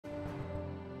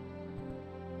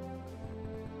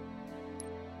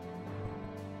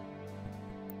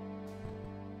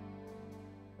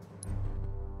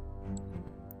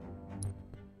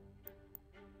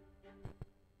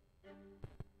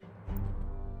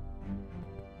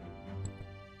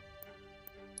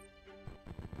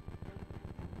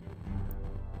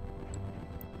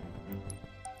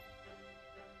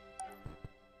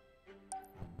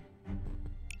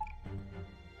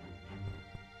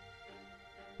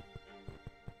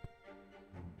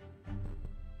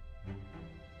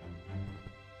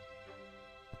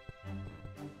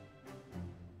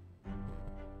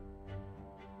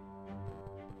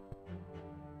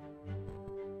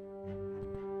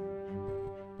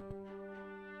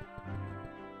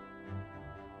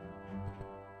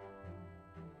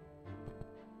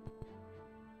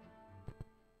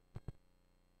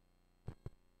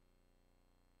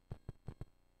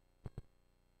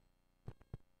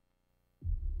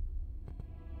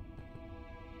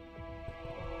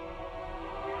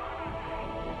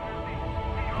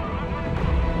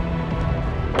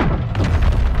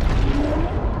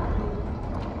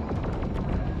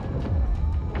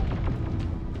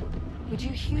Would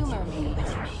you humor me?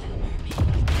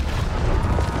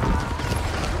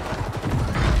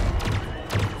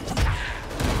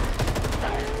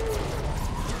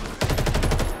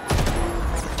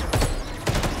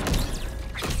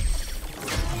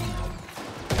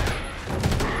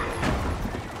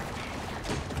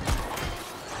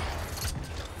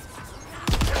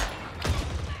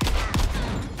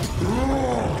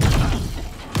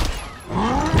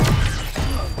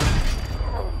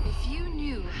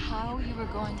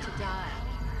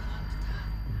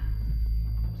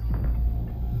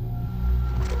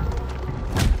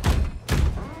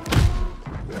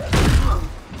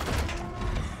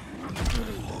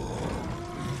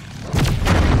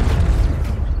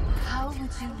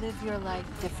 Live your life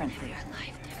differently.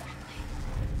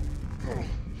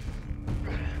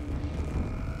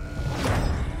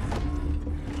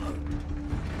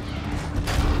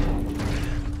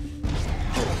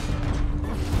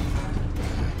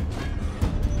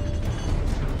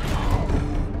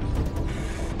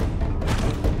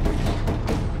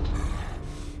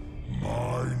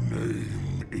 My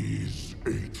name is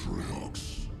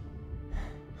Atriox,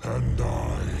 and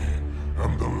I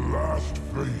am the last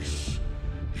face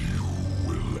you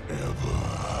will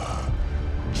ever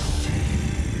see.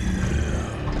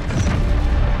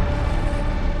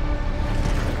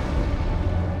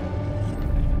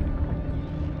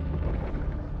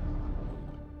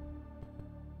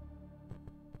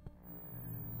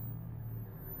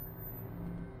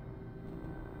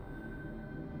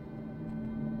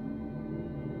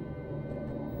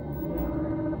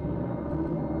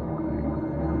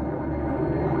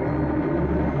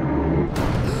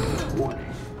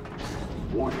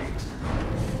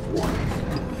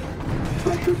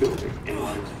 Pressure building in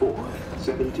lines 4,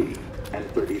 17, and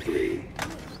 33.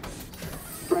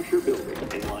 Pressure building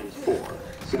in lines 4,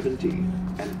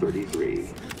 17, and 33.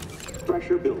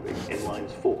 Pressure building in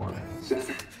lines 4,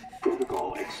 7.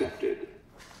 Protocol accepted.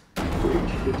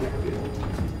 Breach detected.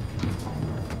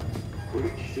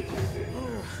 Breach detected.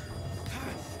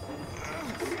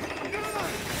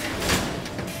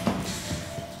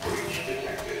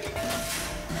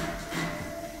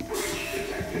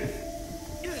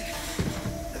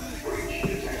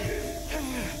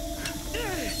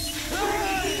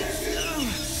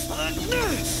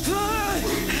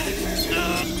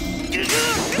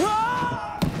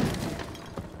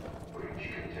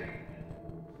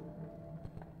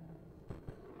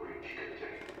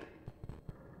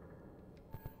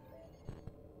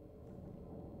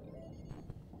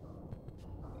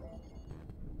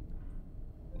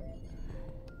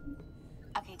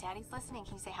 Okay, Daddy's listening.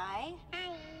 Can you say hi?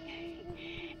 Hi.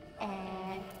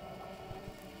 And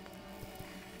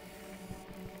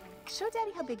show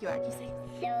Daddy how big you are. Can you say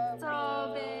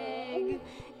So big?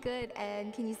 Good.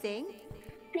 And can you sing?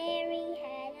 Mary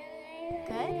had a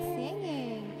Good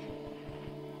singing.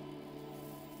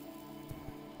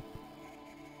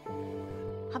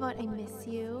 How about I miss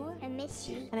you? I miss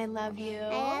you. And I love you.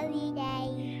 I love you,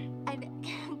 Daddy. And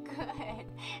good.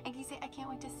 And can you say I can't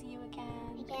wait to see you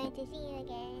again? I can't wait to see you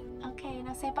again. Okay,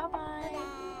 now say bye-bye.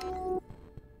 Bye.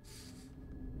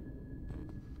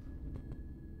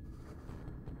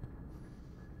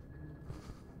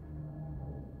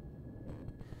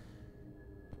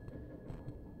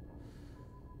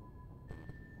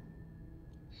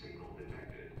 Signal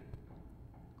detected.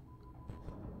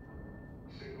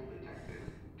 Signal detected.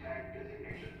 Tag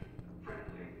designation.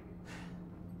 Friendly.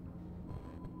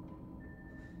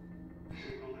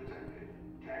 Signal detected.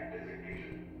 Tag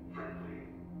designation. Friendly.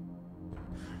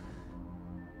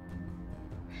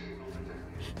 Signal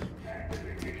detected. Tag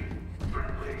designation.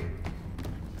 Friendly.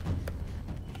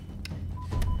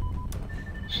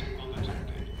 Signal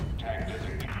detected. Tag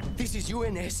designation. This is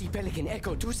UNSC Pelican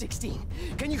Echo 216.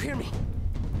 Can you hear me?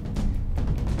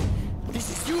 This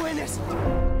is UNS.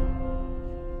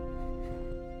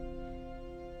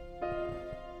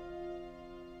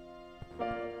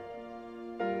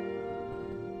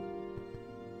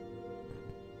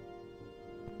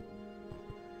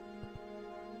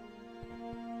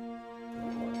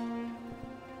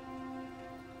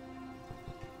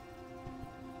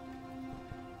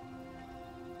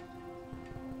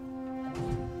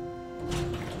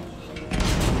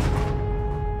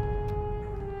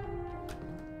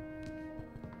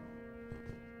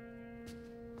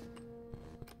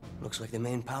 Looks like the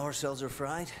main power cells are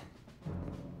fried.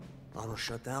 Auto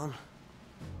shut down.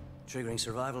 Triggering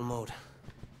survival mode.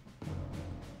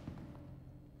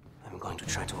 I'm going to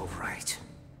try to override.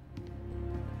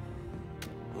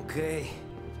 Okay.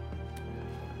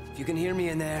 If you can hear me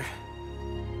in there,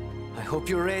 I hope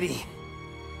you're ready.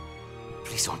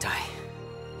 Please don't die.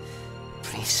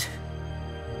 Please,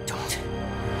 don't.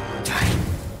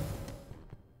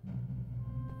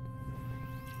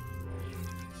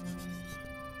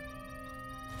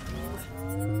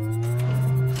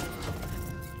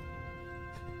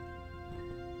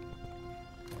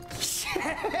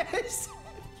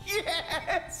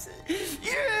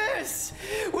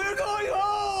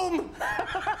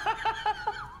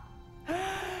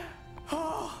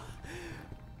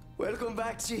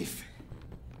 Chief.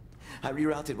 I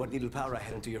rerouted what little power I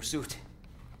had into your suit.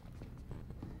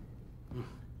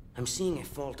 I'm seeing a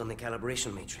fault on the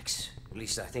calibration matrix. At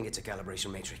least I think it's a calibration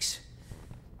matrix.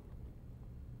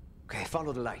 Okay,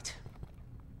 follow the light.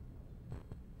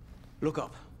 Look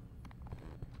up.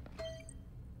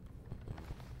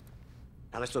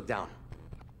 Now let's look down.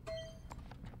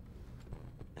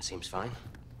 That seems fine.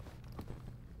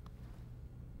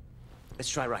 Let's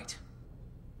try right.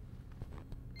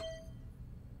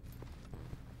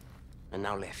 And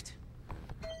now left.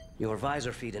 Your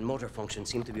visor feed and motor function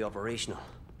seem to be operational.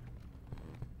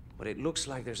 But it looks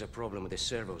like there's a problem with the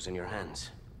servos in your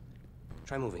hands.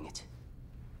 Try moving it.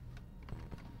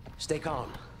 Stay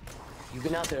calm. You've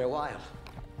been out there a while.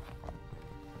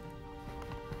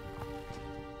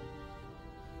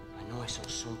 I know I saw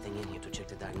something in here to check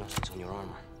the diagnostics on your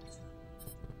armor.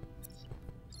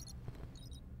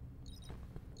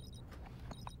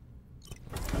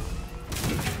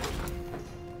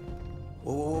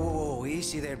 Whoa,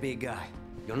 easy there, big guy.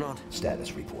 You're not...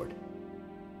 Status report.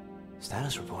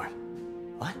 Status report?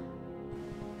 What?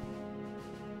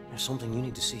 There's something you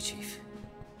need to see, Chief.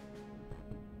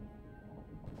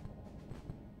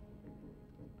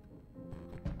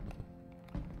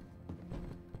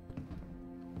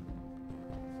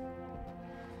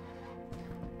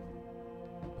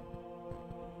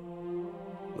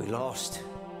 We lost.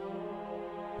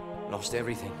 Lost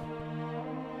everything.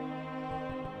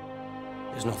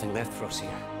 There's nothing left for us here.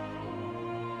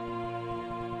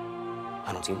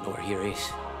 I don't even know where here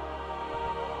is.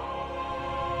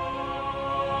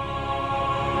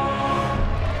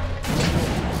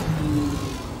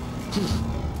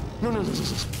 No.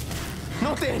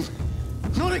 Not then!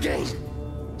 Not again!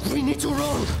 We need to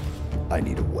run! I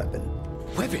need a weapon.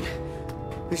 Weapon?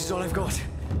 This is all I've got.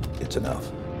 It's enough.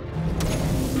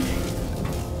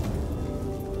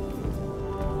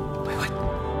 Wait, what?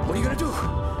 What are you gonna do?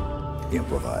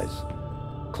 Improvise.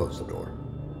 Close the door.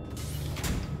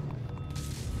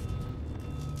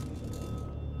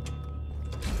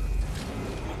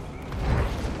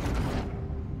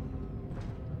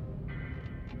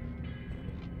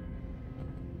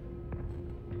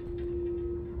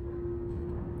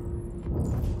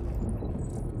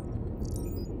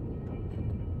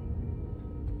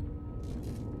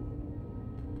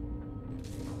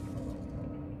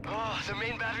 The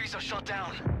main batteries are shut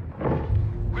down.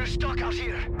 We're stuck out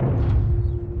here.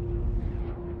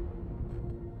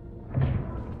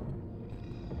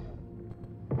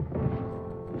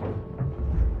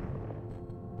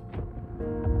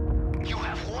 You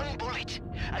have one bullet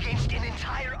against an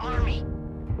entire army.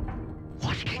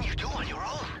 What can you do on your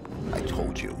own? I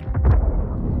told you.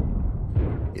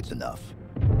 It's enough.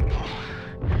 Oh,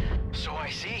 so I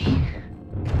see.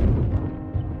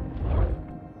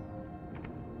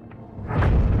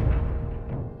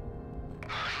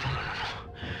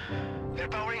 They're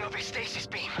powering up a stasis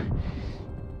beam.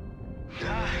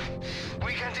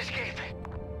 We can't escape.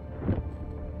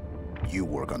 You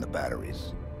work on the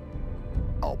batteries.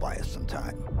 I'll buy us some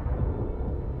time.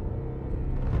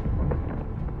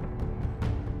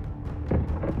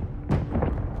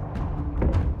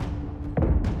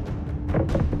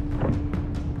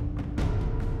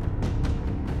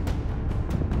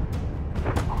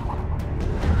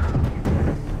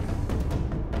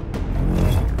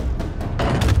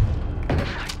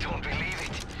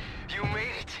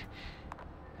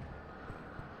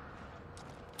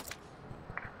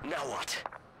 Now what?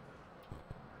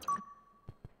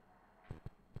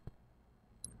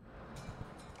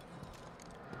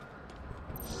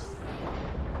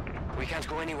 We can't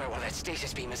go anywhere while that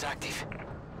stasis beam is active.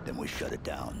 Then we shut it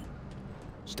down.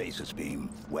 Stasis beam,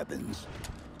 weapons,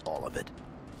 all of it.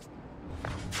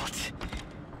 But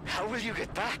how will you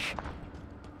get back?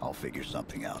 I'll figure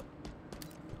something out.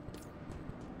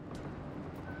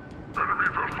 Enemy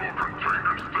vessel contained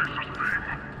in stasis beam.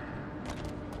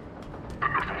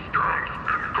 Initial scans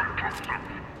inconclusive.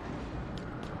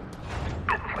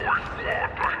 Deploy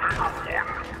squad to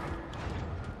Hangar 1.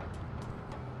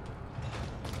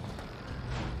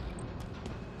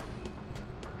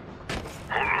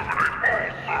 Eliminate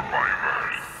all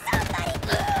survivors.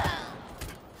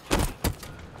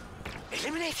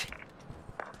 Eliminate?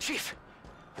 Chief,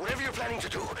 whatever you're planning to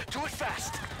do,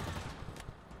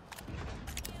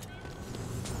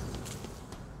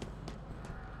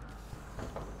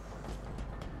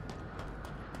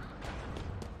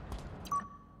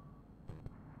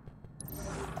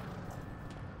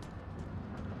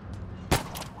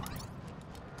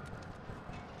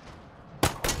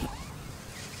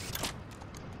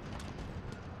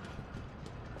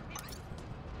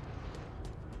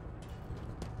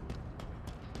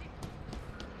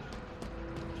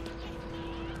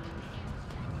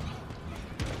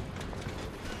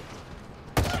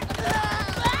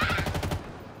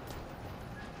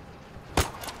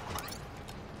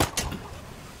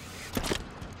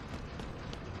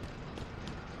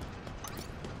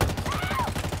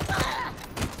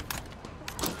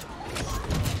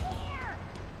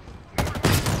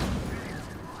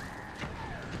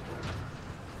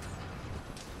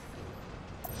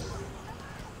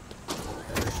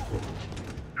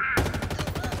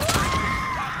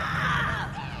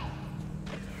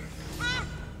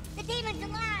 The demon's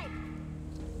alive!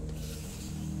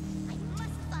 I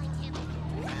must find him.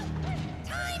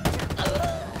 Time to...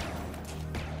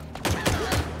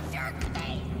 Jerk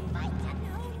face! Fight him!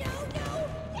 No!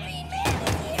 Green Man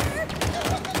is here!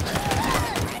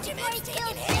 Regiment's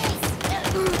taking hits!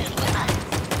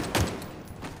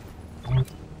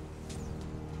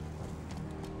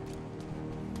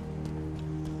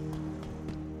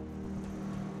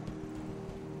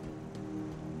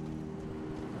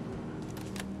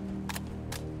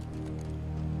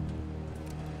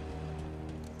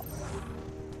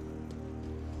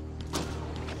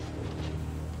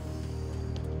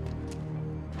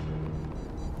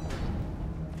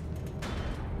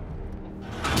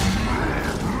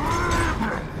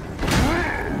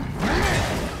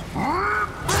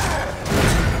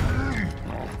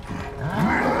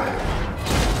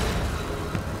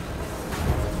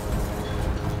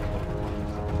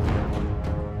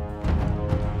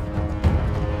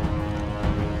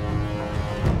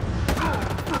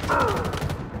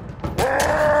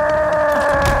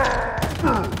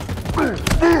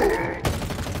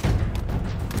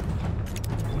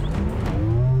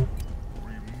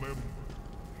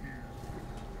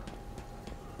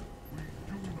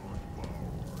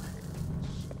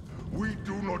 We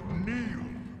do not kneel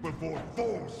before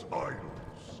false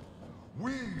idols.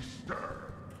 We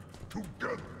stand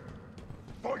together.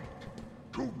 Fight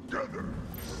together.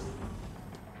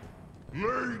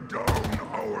 Lay down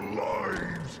our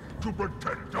lives to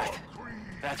protect our creed.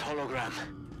 That hologram.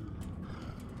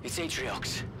 It's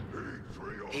Atriox.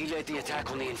 He led the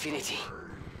attack on the Infinity.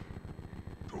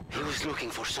 He was looking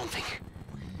for something.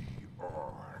 We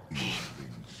are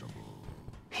invincible.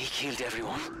 He killed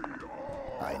everyone.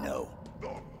 I know.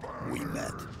 We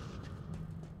met.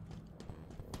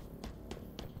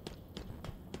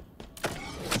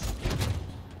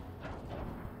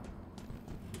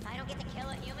 If I don't get to kill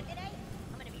a human today,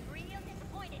 I'm gonna be real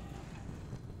disappointed.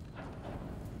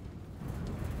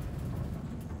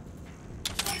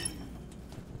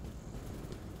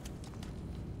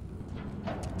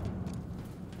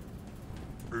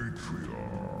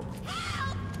 Atriarch.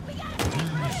 Help! We gotta get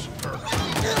ready!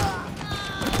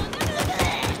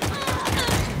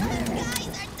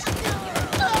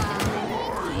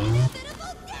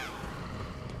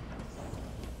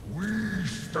 We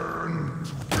stand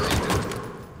together.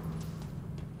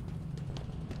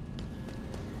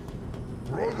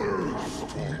 Brothers to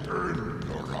the end.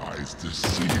 Your eyes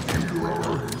deceive you,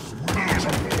 brothers.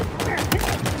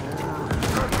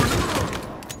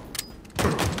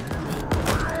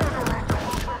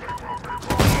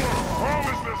 How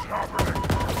is this happening?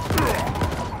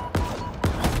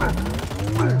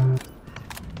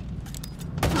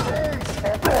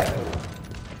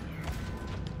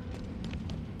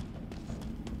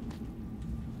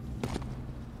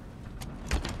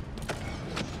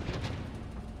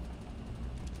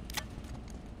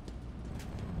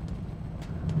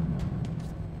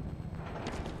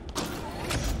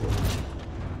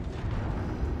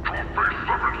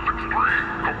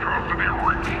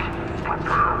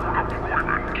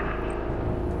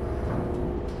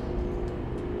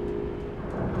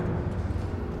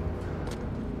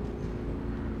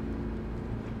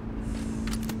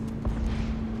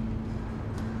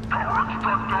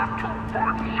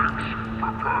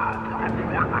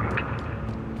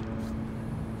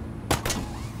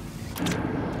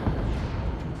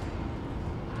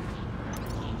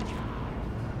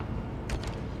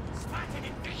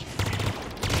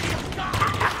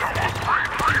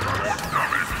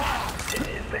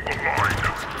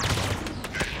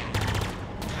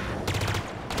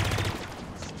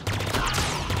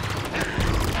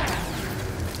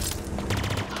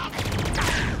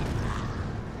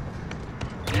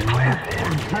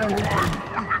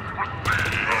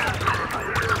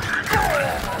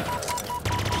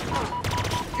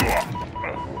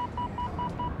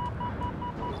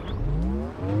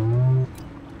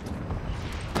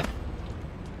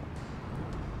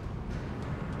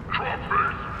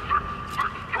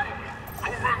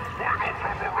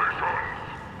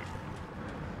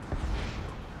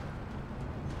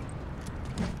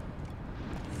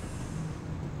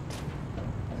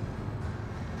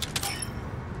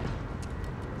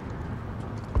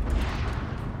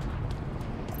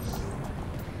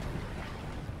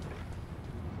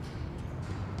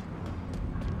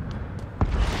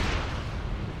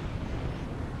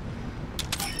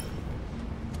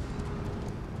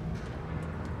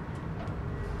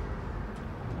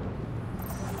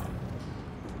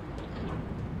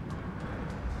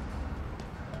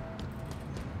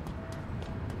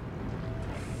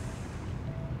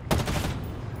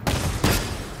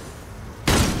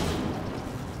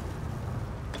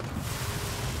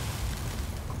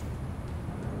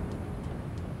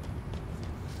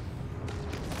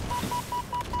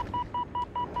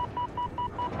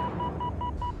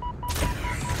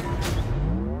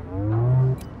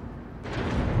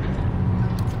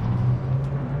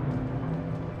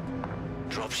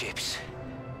 dropships.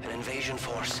 An invasion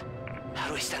force. How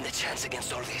do we stand a chance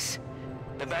against all this?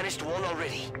 The Banished won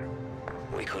already.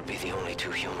 We could be the only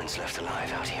 2 humans left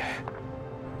alive out here.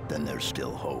 Then there's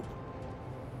still hope.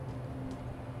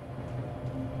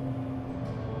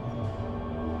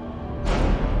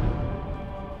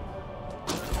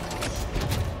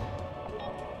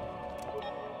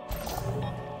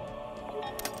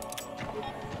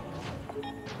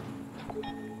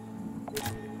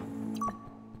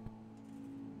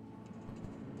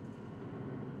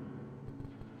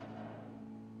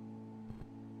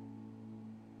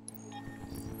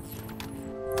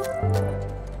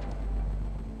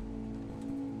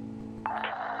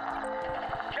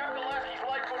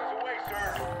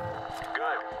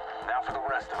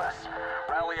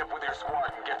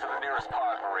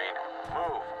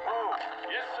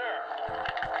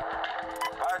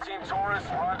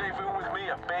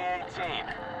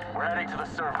 We're heading to the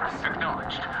surface.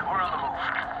 Acknowledged. We're on the move.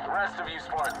 The rest of you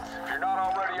Spartans, if you're not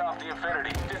already off the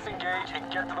Infinity, disengage and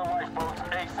get to the lifeboats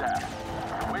ASAP.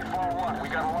 Windfall 1, we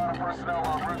got a lot of personnel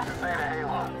en route to Zeta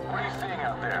Halo. What are you seeing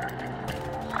out there?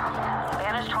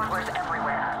 Banished hardware's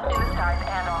everywhere. In the skies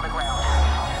and on the ground.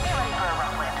 Be ready for a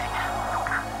rough landing.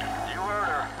 You heard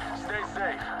her. Stay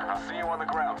safe. I'll see you on the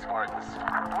ground, Spartans.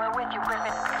 We're with you,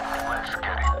 Griffin. Let's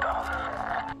get it done.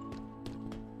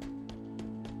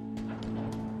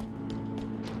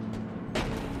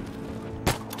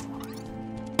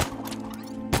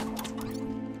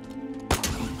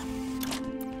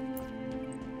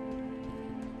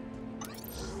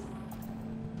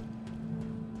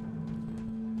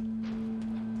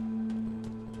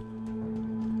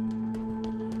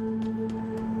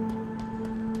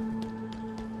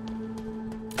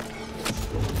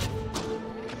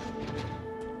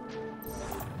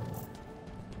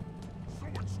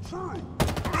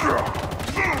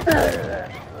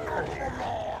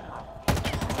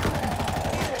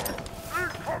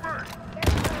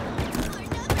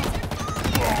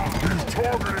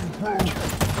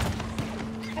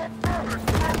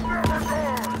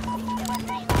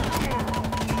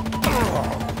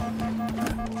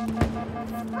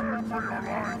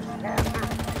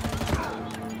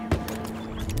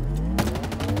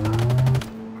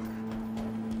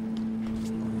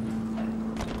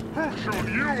 Who showed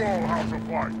you all how to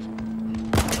fight?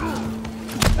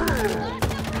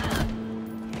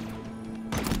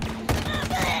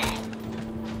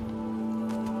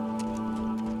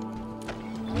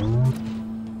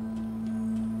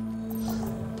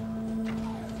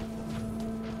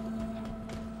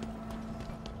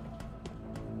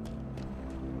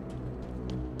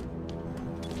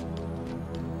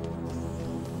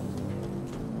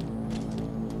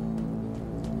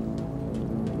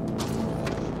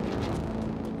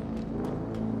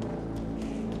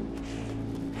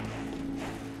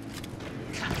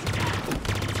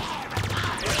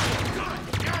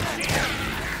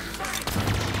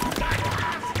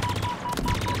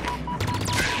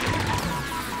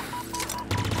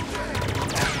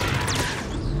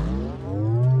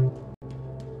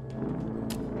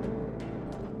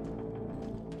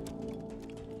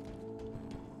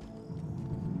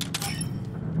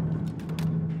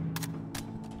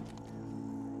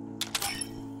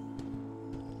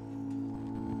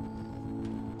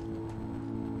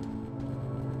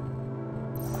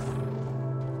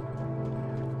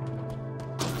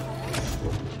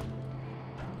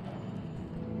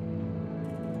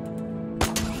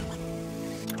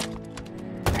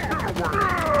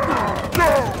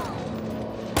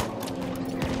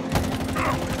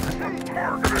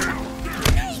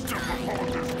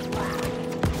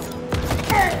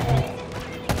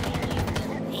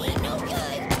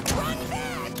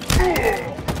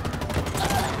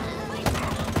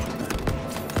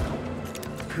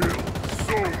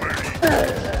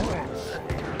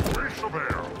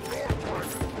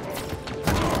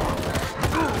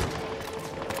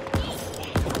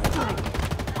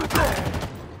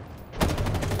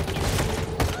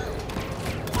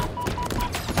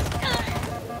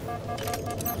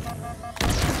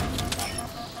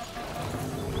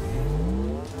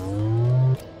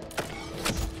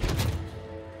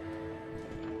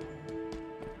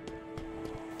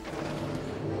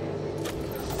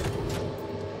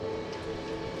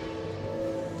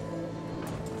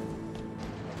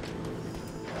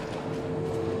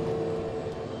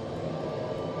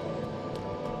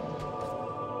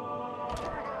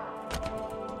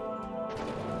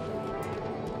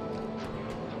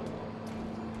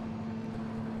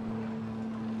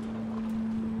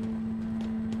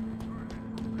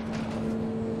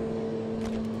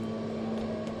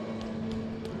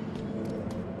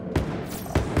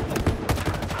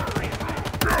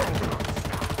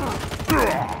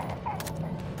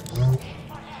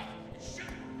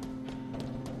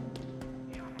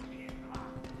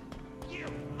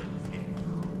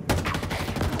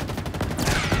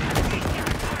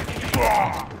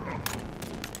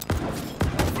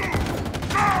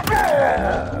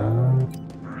 Stop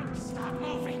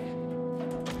moving!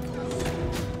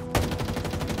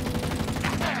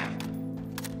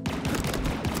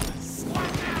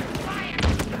 Squad down! Fire!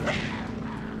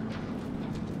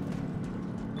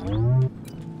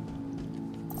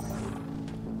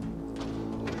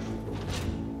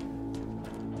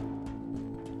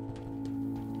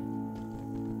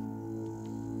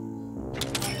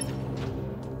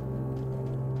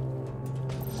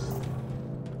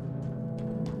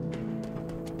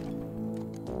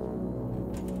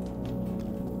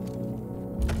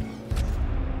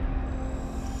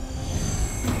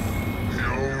 The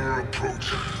hour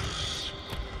approaches.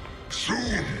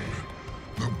 Soon,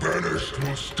 the banished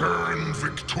will stand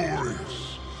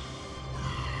victorious.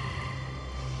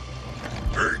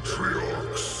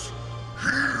 Patriarchs,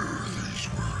 hear these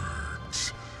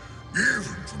words.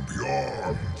 Even from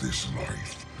beyond this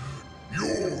life,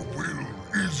 your will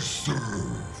is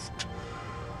served.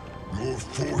 Your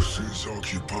forces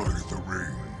occupy the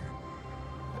ring.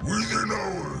 Within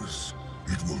hours,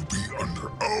 it will be under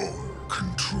our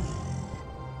control.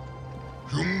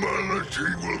 Humanity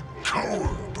will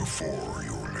cower before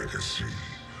your legacy.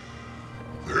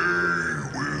 They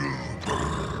will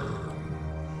burn.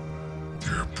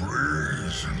 Their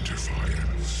praise and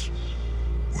defiance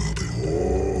will be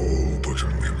all but a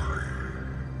memory.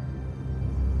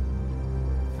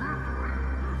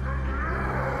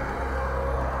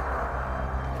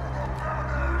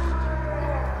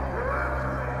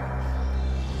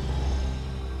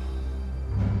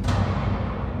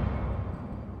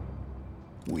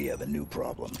 We have a new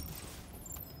problem.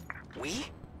 We?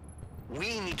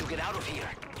 We need to get out of here.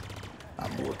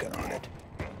 I'm working on it.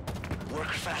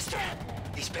 Work faster.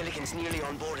 These pelicans nearly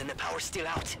on board and the power's still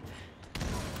out.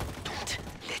 Don't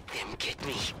let them get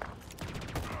me.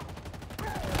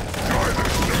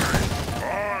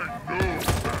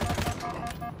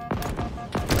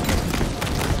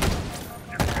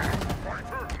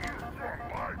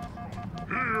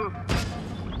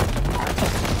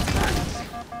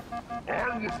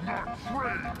 I was not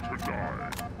trained to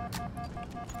die.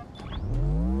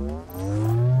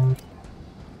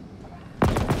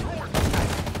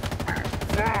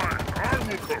 Fine, I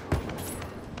will cover.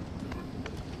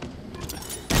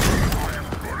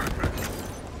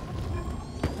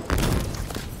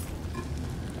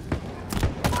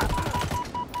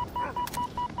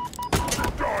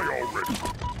 Die already!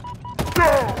 Go!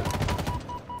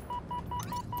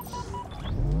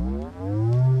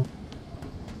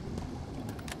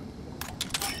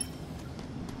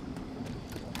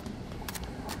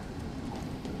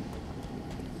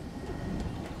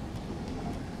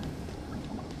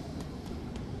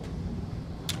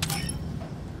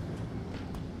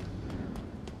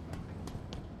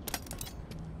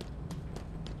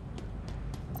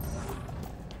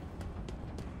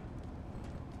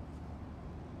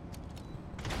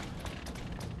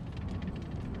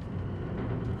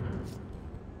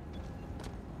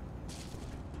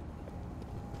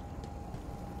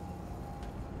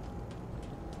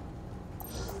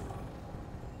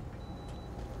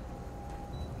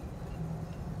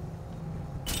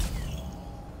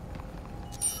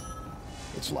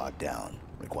 It's locked down.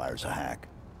 Requires a hack.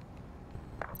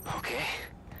 Okay.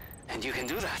 And you can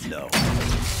do that? No.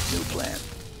 New plan.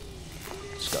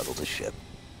 Scuttle the ship.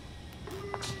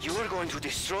 You are going to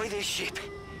destroy this ship?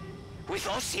 With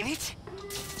us in it?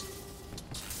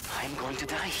 I'm going to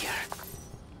die here.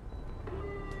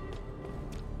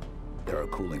 There are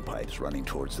cooling pipes running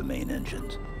towards the main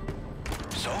engines.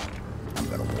 So? I'm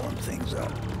gonna warm things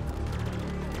up.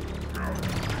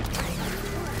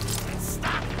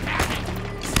 Stop!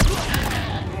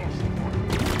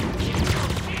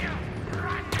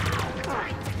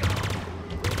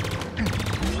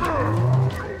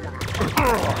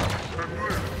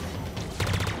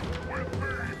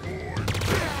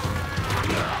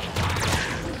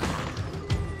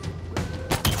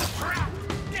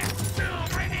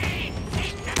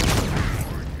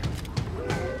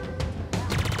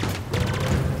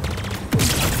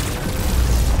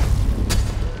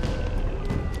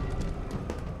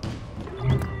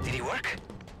 Did he work?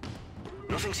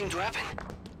 Nothing seemed to happen.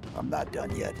 I'm not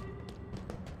done yet.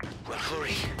 Well,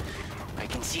 hurry. I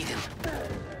can see them.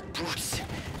 Brutes.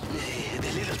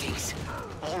 The little things.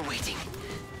 All waiting.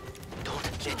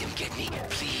 Don't let them get me,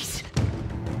 please.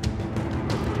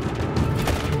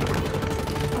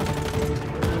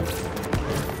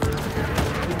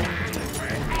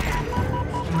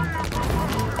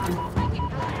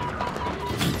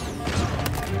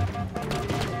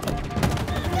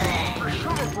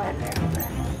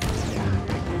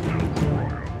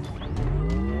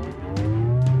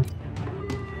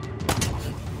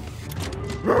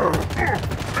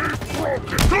 Nothing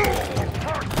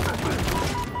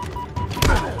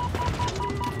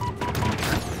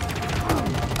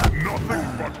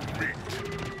but meat.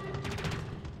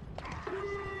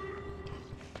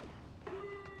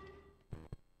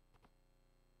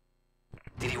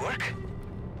 Did he work?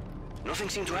 Nothing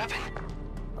seemed to happen.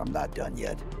 I'm not done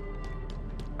yet.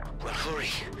 Well, hurry.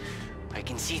 I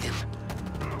can see them.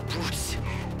 Brutes.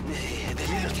 The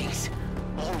little things.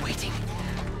 All waiting.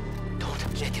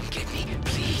 Don't let them get me,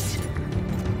 please.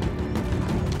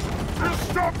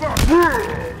 Stop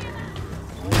that!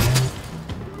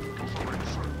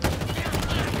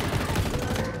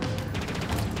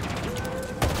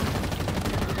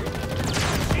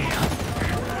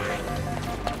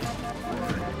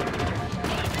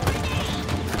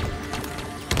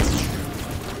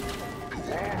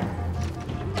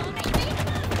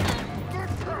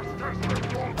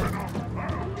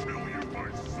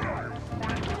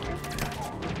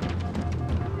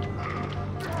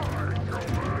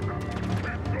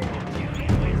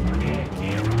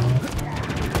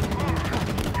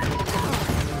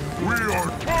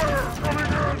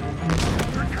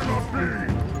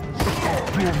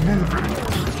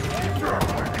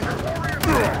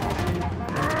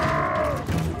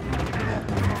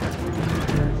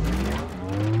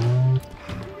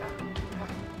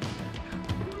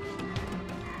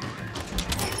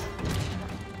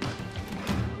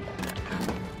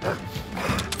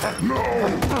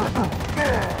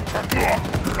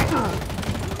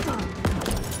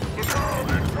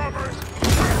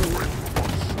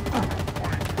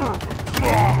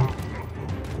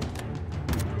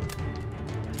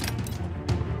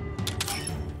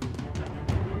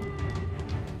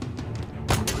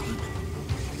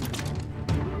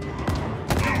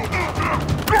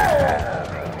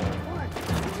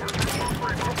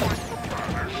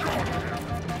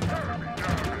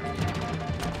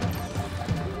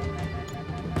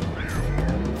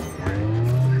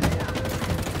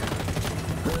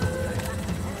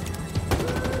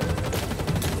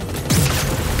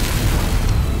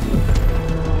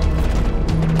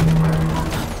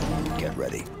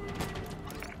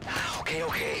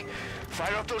 Okay.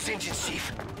 Fire up those engines,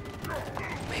 Chief.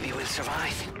 Maybe we'll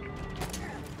survive.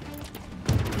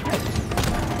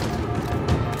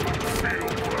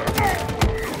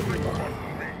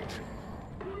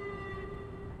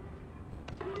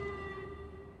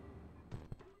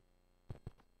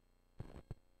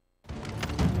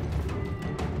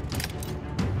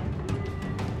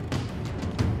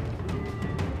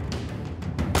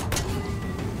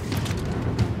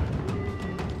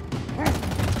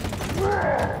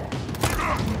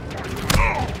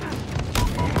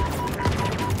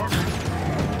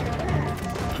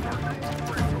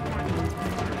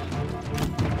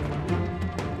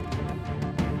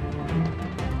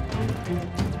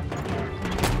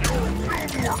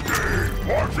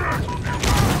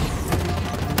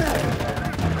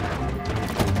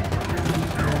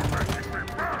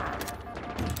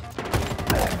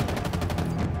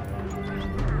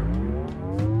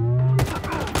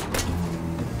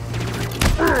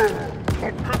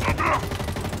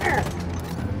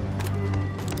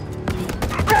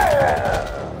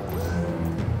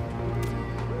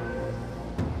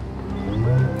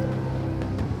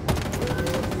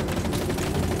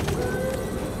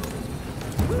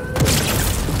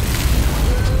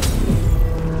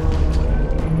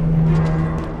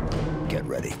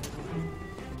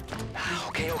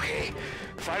 Okay.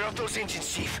 Fire up those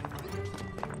engines, Chief.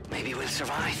 Maybe we'll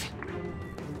survive.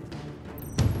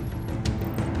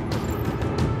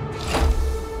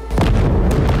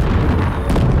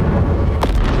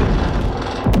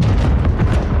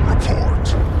 Report.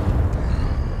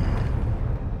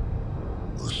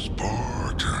 The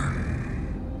Spartan.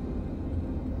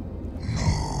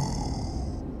 No.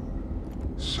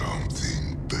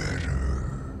 Something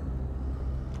better.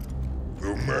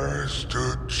 The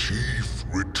Master Chief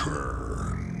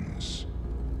returns.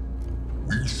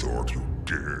 We thought you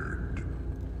dead,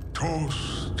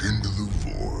 tossed into the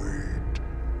void.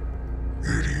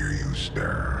 Yet here you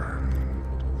stand.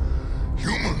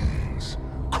 Humans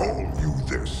call you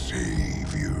their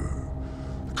savior.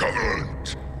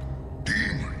 Covenant,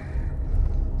 demon,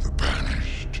 the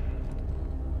banished,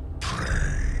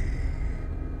 prey.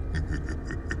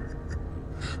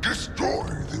 Destroy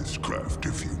this craft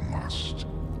if you must.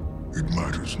 It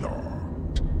matters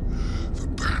not. The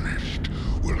banished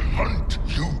will hunt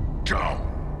you down,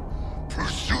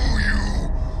 pursue you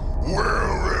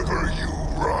wherever you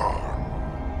run.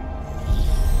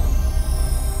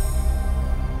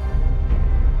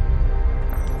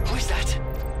 Who is that?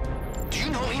 Do you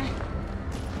know him?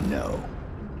 No.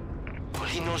 Well,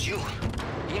 he knows you.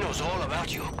 He knows all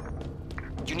about you.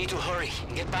 You need to hurry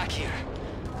and get back here.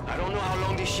 I don't know how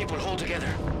long this ship will hold together.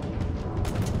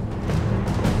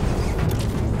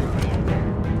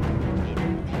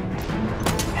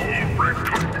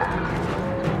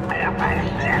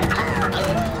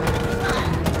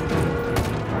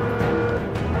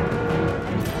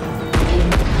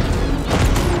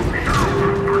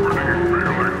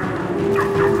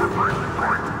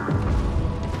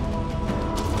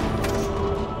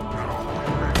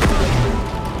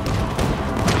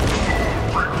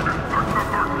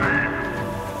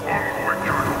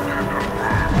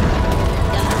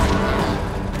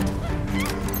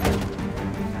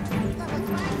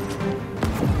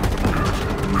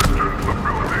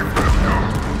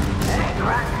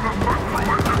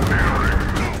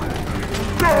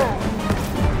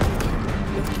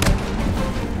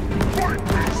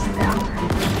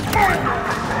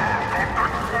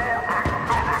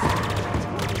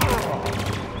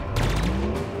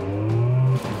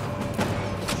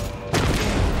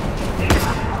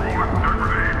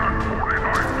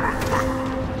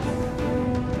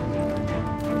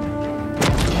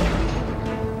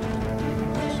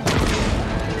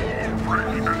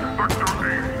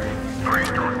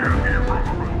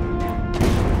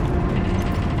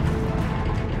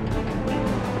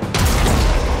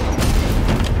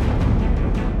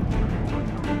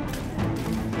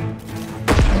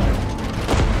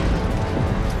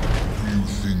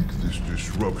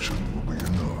 Disruption will be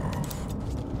enough.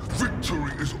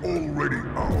 Victory is already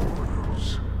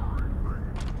ours.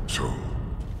 So,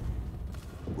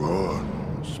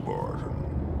 run, Spartan.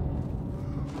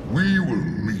 We will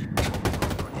meet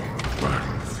on the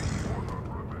battlefield.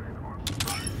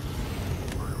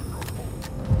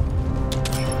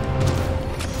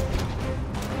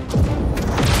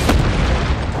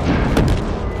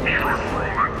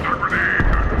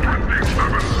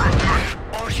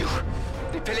 Are you?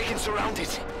 The Pelicans surrounded.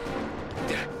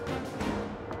 They're...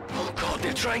 Oh God,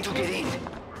 they're trying to get in.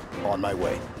 On my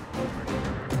way.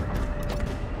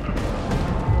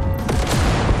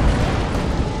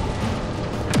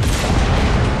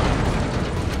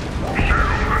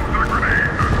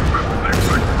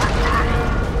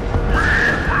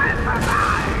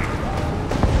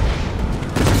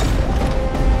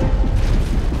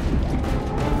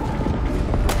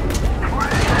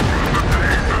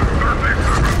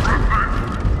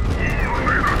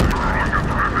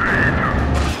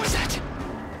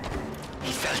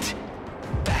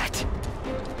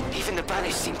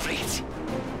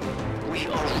 We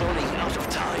are running out of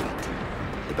time.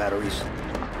 The batteries?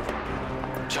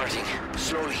 Charging.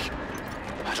 Slowly.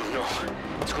 I don't know.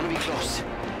 It's gonna be close.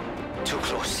 Too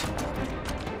close.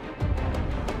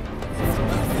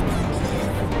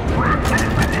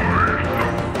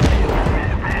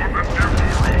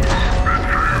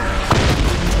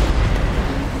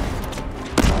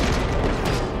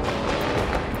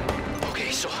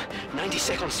 Okay, so 90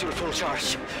 seconds till full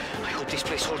charge. I hope this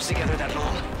place holds together that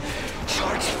long.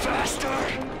 Charge faster!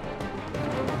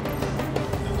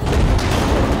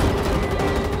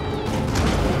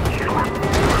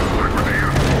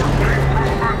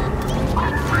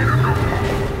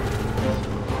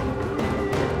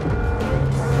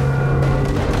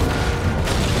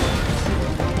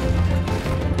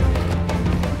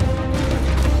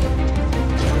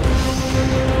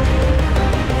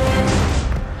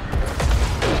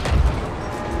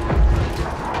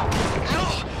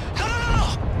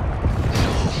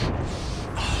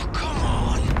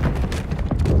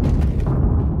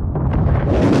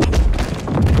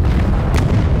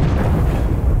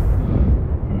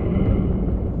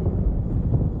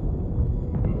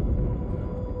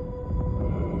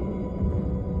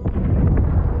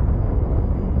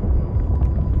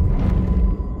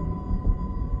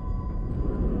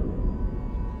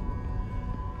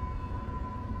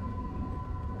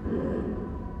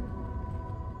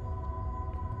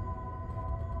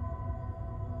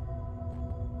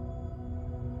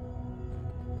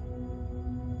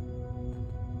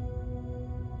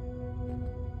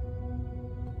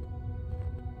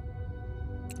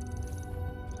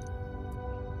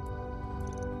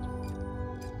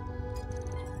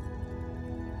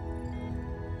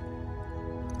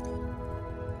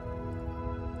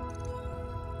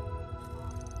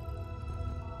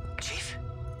 Chief,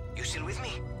 you still with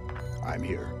me? I'm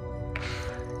here.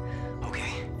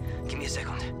 Okay, give me a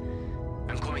second.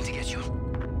 I'm coming to get you.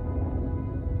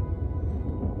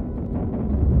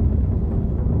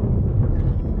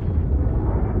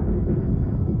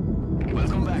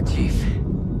 Welcome back, Chief.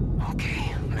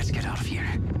 Okay, let's get out of here.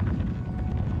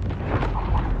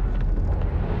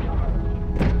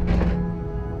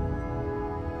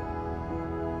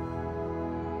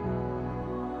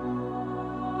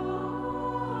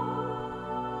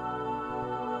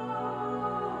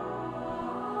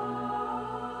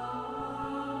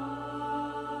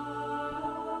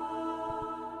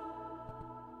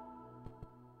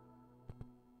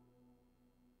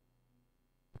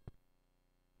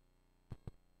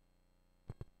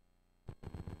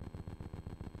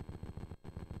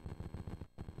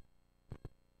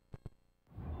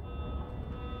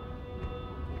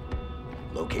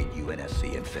 Locate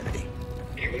UNSC Infinity.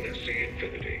 UNSC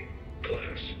Infinity.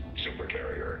 Class,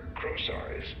 supercarrier. Crew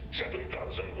size,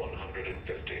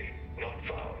 7,150. Not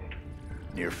found.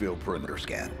 Near-field perimeter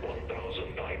scan.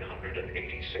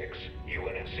 1,986.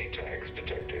 UNSC tags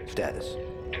detected. Status.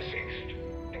 Deceased.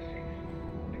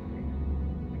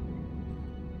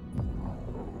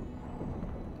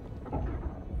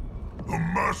 The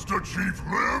Master Chief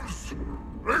lives?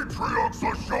 Atriox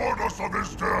assured us of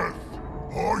his death.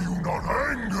 Are you not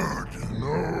angered?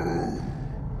 No.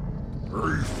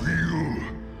 I feel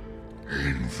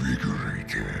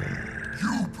invigorated.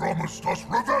 You promised us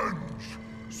revenge,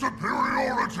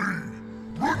 superiority,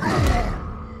 renewal.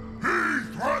 He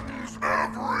threatens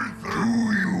everything. Do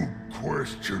you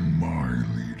question my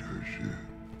leadership?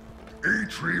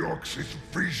 Atriox's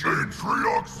vision.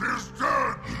 Atriox is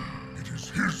dead. It is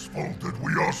his fault that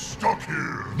we are stuck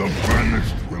here. The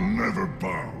banished will never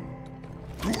bow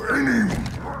to anyone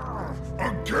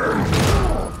again.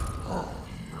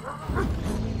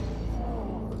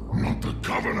 Not the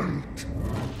Covenant.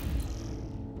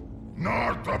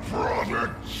 Not the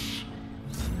Prophets.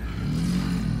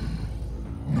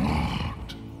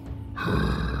 Not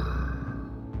her.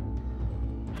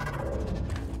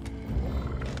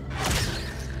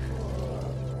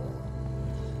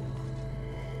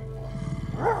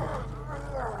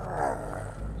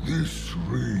 This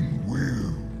ring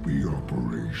will be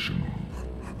operational.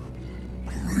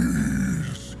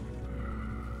 Please.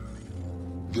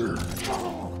 There.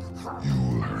 You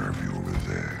will have your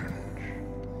revenge.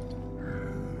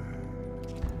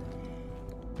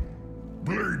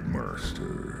 Blade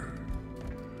Master.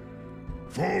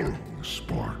 Follow the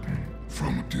Spartan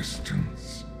from a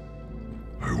distance.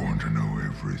 I want to know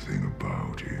everything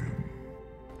about him.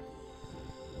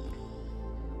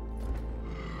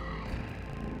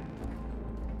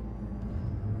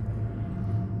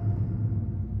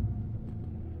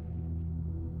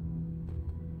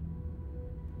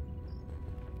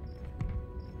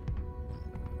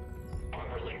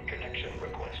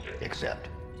 Accept.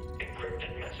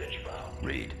 Encrypted message found.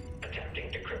 Read. Attempting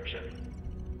decryption.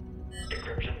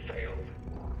 Decryption failed.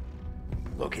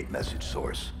 Locate message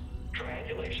source.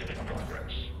 Triangulation in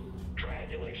progress.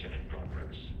 Triangulation in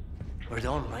progress. We're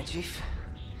done, right, Chief?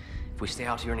 If we stay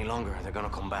out here any longer, they're gonna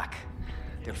come back.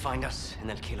 They'll find us, and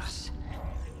they'll kill us.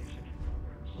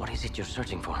 What is it you're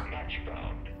searching for? Match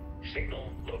found. Signal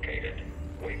located.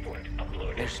 Waypoint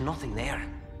uploaded. There's nothing there.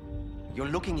 You're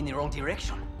looking in the wrong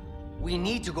direction. We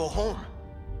need to go home.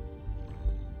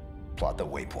 Plot the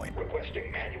waypoint.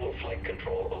 Requesting manual flight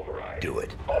control override. Do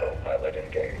it. Autopilot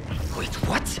engaged. Wait,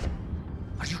 what?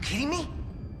 Are you kidding me?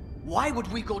 Why would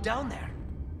we go down there?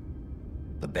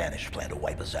 The Banished plan to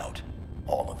wipe us out.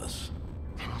 All of us.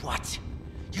 Then what?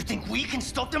 You think we can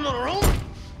stop them on our own?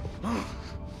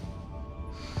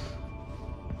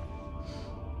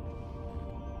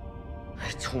 I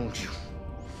told you.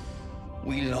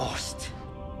 We lost.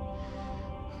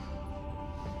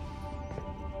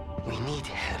 We need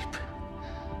help,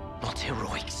 not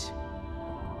heroics.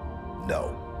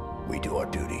 No. We do our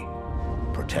duty.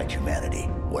 Protect humanity,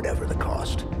 whatever the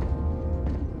cost.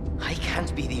 I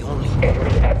can't be the only...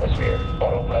 Entering atmosphere.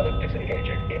 Autopilot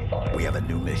disengaging in 5. We have a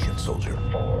new mission, soldier.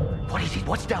 4. What is it?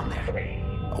 What's down there? 3.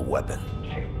 A weapon.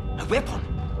 2. A weapon?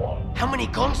 1. How many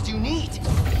guns do you need?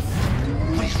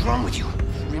 What is wrong with you?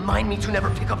 Remind me to never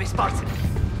pick up a Spartan.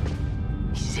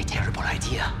 This is a terrible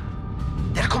idea.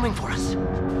 They're coming for us.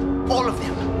 All of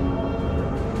them.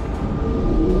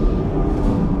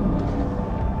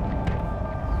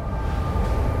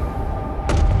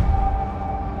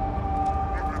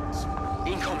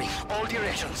 Incoming. All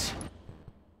directions.